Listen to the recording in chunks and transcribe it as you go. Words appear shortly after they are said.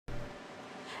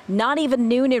Not even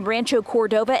noon in Rancho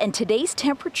Cordova, and today's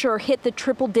temperature hit the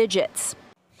triple digits.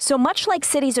 So much like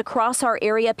cities across our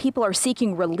area, people are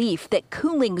seeking relief that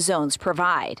cooling zones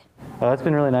provide. It's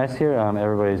been really nice here.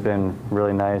 Everybody's been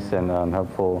really nice and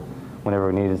helpful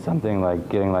whenever we needed something, like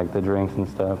getting the drinks and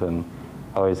stuff, and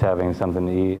always having something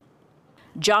to eat.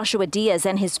 Joshua Diaz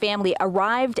and his family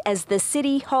arrived as the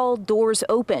city hall doors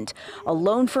opened.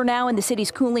 Alone for now in the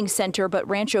city's cooling center, but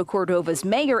Rancho Cordova's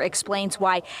mayor explains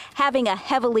why having a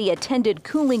heavily attended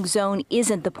cooling zone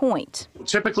isn't the point.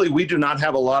 Typically, we do not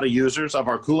have a lot of users of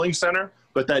our cooling center,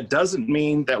 but that doesn't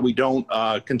mean that we don't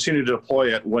continue to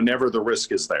deploy it whenever the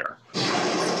risk is there.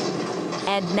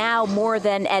 And now, more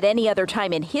than at any other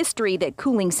time in history that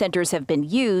cooling centers have been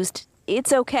used,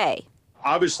 it's okay.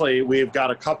 Obviously, we've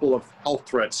got a couple of health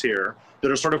threats here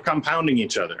that are sort of compounding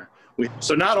each other.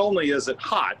 So not only is it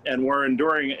hot and we're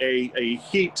enduring a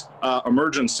heat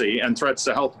emergency and threats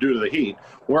to health due to the heat,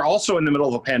 we're also in the middle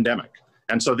of a pandemic.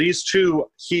 And so these two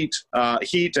heat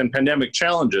and pandemic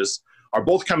challenges are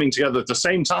both coming together at the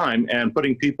same time and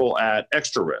putting people at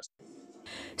extra risk.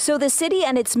 So the city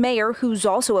and its mayor, who's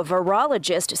also a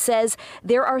virologist, says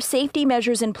there are safety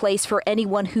measures in place for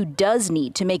anyone who does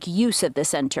need to make use of the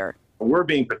center. We're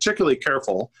being particularly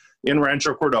careful in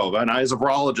Rancho Cordova, and I as a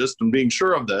virologist am being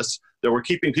sure of this, that we're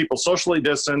keeping people socially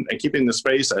distant and keeping the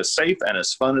space as safe and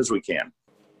as fun as we can.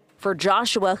 For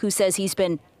Joshua, who says he's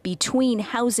been between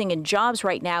housing and jobs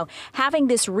right now, having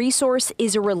this resource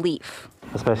is a relief.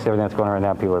 Especially everything that's going on right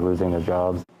now, people are losing their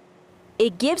jobs.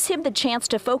 It gives him the chance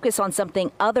to focus on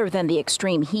something other than the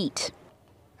extreme heat.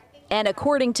 And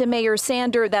according to Mayor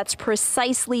Sander, that's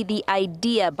precisely the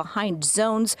idea behind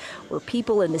zones where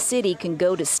people in the city can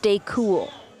go to stay cool.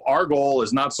 Our goal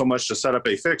is not so much to set up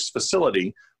a fixed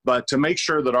facility, but to make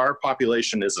sure that our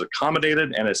population is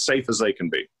accommodated and as safe as they can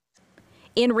be.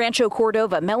 In Rancho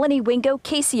Cordova, Melanie Wingo,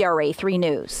 KCRA 3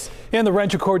 News. And the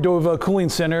Rancho Cordova Cooling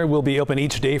Center will be open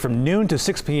each day from noon to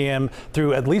 6 p.m.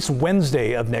 through at least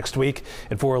Wednesday of next week.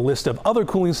 And for a list of other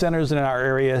cooling centers in our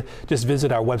area, just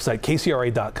visit our website,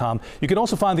 kcra.com. You can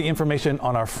also find the information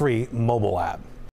on our free mobile app.